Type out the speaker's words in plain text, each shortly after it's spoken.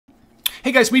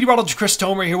Hey guys, Meteorologist Chris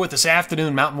Tomer here with this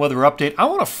afternoon mountain weather update. I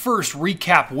want to first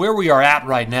recap where we are at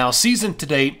right now. Season to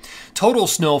date, total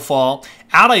snowfall.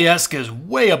 Alaska is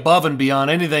way above and beyond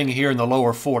anything here in the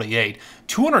lower 48.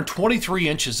 223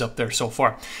 inches up there so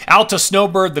far. Alta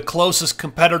Snowbird, the closest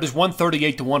competitors,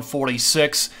 138 to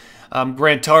 146.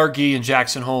 Grand Targhee and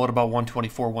Jackson Hole at about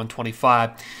 124, 125.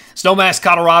 Snowmass,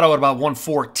 Colorado at about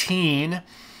 114.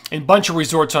 And a bunch of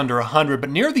resorts under 100, but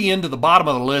near the end of the bottom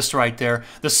of the list right there,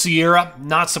 the Sierra,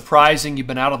 not surprising. You've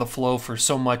been out of the flow for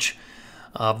so much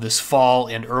of this fall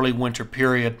and early winter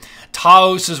period.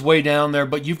 Taos is way down there,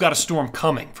 but you've got a storm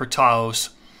coming for Taos,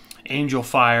 Angel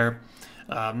Fire,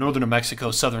 northern New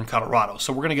Mexico, southern Colorado.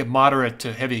 So we're going to get moderate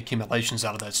to heavy accumulations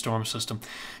out of that storm system.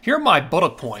 Here are my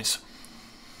bullet points.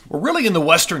 We're really in the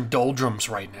western doldrums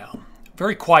right now.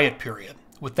 Very quiet period,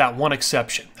 with that one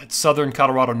exception. That's southern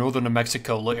Colorado, northern New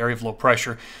Mexico, area of low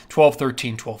pressure,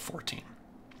 1213, 1214.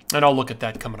 And I'll look at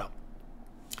that coming up.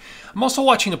 I'm also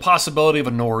watching the possibility of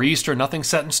a nor'easter, nothing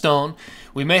set in stone.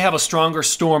 We may have a stronger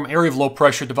storm, area of low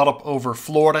pressure, develop over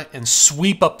Florida and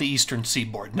sweep up the eastern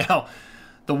seaboard. Now,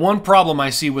 the one problem I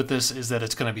see with this is that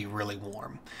it's going to be really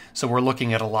warm. So we're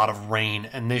looking at a lot of rain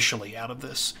initially out of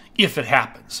this, if it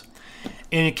happens.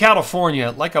 In California,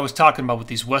 like I was talking about with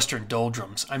these western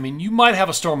doldrums, I mean, you might have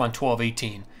a storm on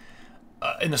 1218,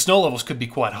 and the snow levels could be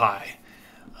quite high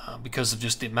because of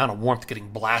just the amount of warmth getting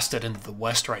blasted into the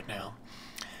west right now.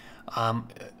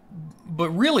 But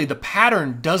really, the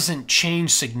pattern doesn't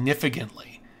change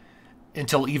significantly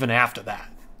until even after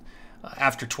that,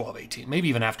 after 1218, maybe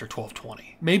even after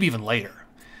 1220, maybe even later.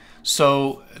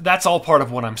 So that's all part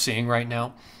of what I'm seeing right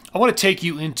now. I want to take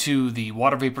you into the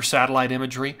water vapor satellite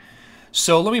imagery.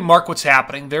 So let me mark what's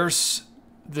happening. There's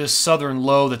this southern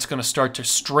low that's going to start to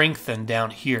strengthen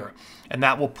down here, and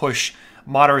that will push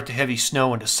moderate to heavy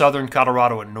snow into southern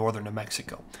Colorado and northern New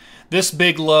Mexico. This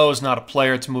big low is not a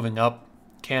player. It's moving up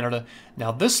Canada.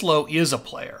 Now this low is a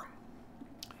player.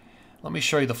 Let me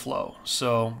show you the flow.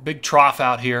 So big trough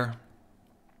out here.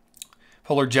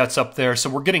 Polar jets up there. So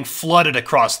we're getting flooded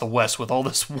across the west with all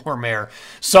this warm air.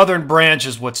 Southern branch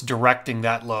is what's directing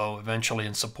that low eventually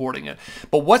and supporting it.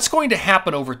 But what's going to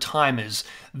happen over time is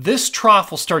this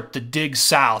trough will start to dig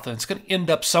south, and it's going to end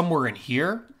up somewhere in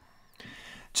here,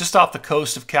 just off the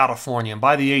coast of California. And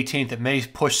by the 18th, it may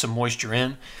push some moisture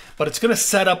in, but it's going to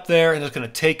set up there, and it's going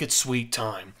to take its sweet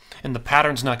time. And the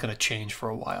pattern's not going to change for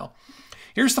a while.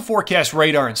 Here's the forecast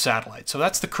radar and satellite. So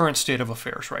that's the current state of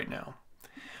affairs right now.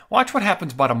 Watch what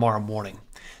happens by tomorrow morning.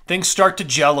 Things start to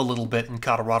gel a little bit in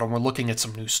Colorado, and we're looking at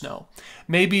some new snow.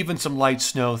 Maybe even some light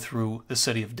snow through the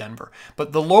city of Denver.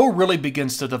 But the low really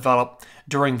begins to develop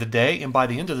during the day, and by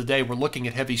the end of the day, we're looking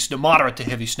at heavy snow, moderate to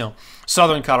heavy snow,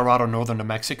 southern Colorado, northern New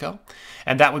Mexico.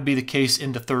 And that would be the case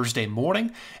into Thursday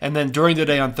morning. And then during the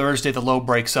day on Thursday, the low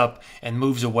breaks up and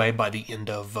moves away by the end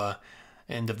of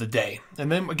the day. And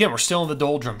then, again, we're still in the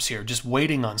doldrums here, just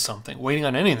waiting on something, waiting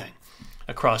on anything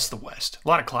across the west. A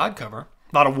lot of cloud cover,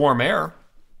 a lot of warm air.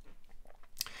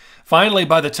 Finally,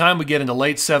 by the time we get into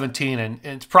late 17 and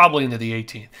it's probably into the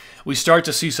 18th, we start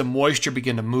to see some moisture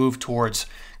begin to move towards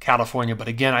California. But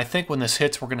again, I think when this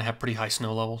hits, we're going to have pretty high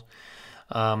snow levels.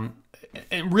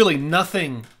 And really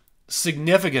nothing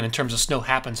significant in terms of snow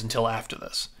happens until after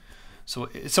this. So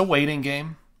it's a waiting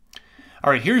game.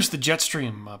 All right, here's the jet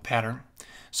stream pattern.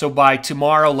 So by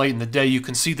tomorrow, late in the day, you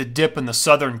can see the dip in the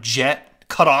southern jet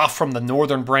cut off from the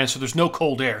northern branch, so there's no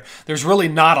cold air. There's really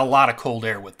not a lot of cold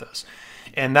air with this.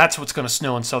 And that's what's going to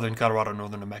snow in southern Colorado,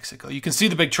 northern New Mexico. You can see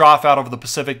the big trough out over the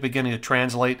Pacific beginning to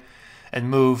translate and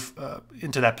move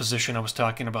into that position I was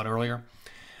talking about earlier.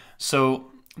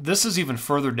 So this is even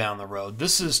further down the road.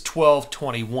 This is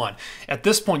 1221. At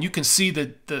this point, you can see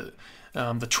the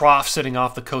trough sitting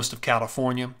off the coast of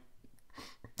California.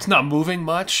 It's not moving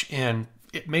much, and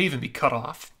it may even be cut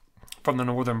off from the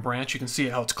northern branch. You can see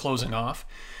how it's closing off.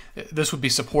 This would be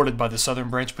supported by the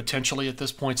southern branch potentially at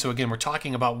this point. So again, we're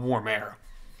talking about warm air.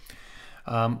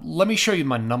 Let me show you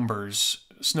my numbers,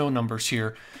 snow numbers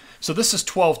here. So this is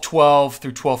 1212 through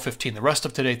 1215. The rest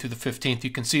of today through the 15th, you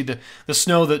can see the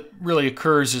snow that really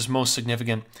occurs is most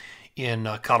significant in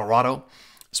Colorado,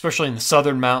 especially in the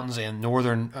southern mountains and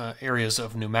northern areas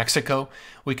of New Mexico.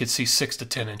 We could see 6 to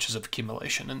 10 inches of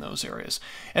accumulation in those areas.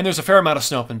 And there's a fair amount of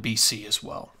snow up in BC as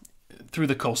well, through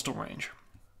the coastal range.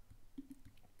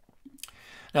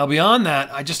 Now, beyond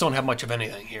that, I just don't have much of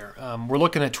anything here. We're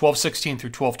looking at 1216 through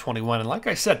 1221. And like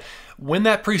I said, when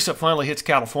that precip finally hits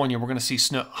California, we're going to see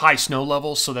high snow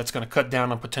levels, so that's going to cut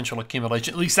down on potential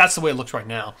accumulation. At least that's the way it looks right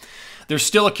now. There's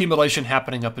still accumulation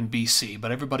happening up in BC,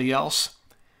 but everybody else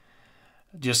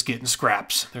just getting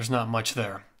scraps. There's not much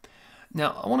there.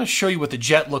 Now, I want to show you what the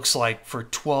jet looks like for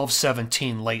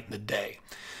 12/17 late in the day.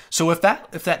 So if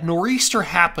that nor'easter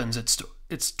happens, it's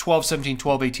 12/17,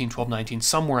 12/18, 12/19,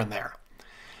 somewhere in there.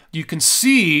 You can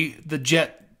see the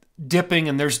jet dipping,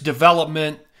 and there's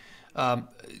development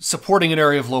supporting an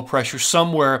area of low pressure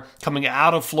somewhere coming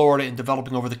out of Florida and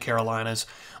developing over the Carolinas.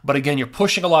 But again, you're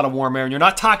pushing a lot of warm air, and you're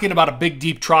not talking about a big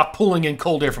deep trough pulling in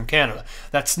cold air from Canada.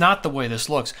 That's not the way this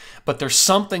looks. But there's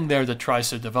something there that tries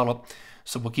to develop,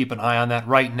 so we'll keep an eye on that.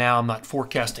 Right now, I'm not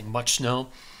forecasting much snow.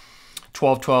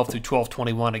 12/12 through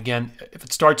 12/21. Again, if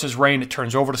it starts as rain, it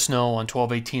turns over to snow on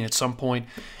 12/18 at some point,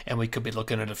 and we could be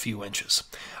looking at a few inches.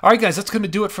 All right, guys, that's going to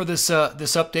do it for this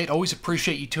update. Always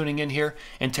appreciate you tuning in here,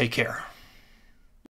 and take care.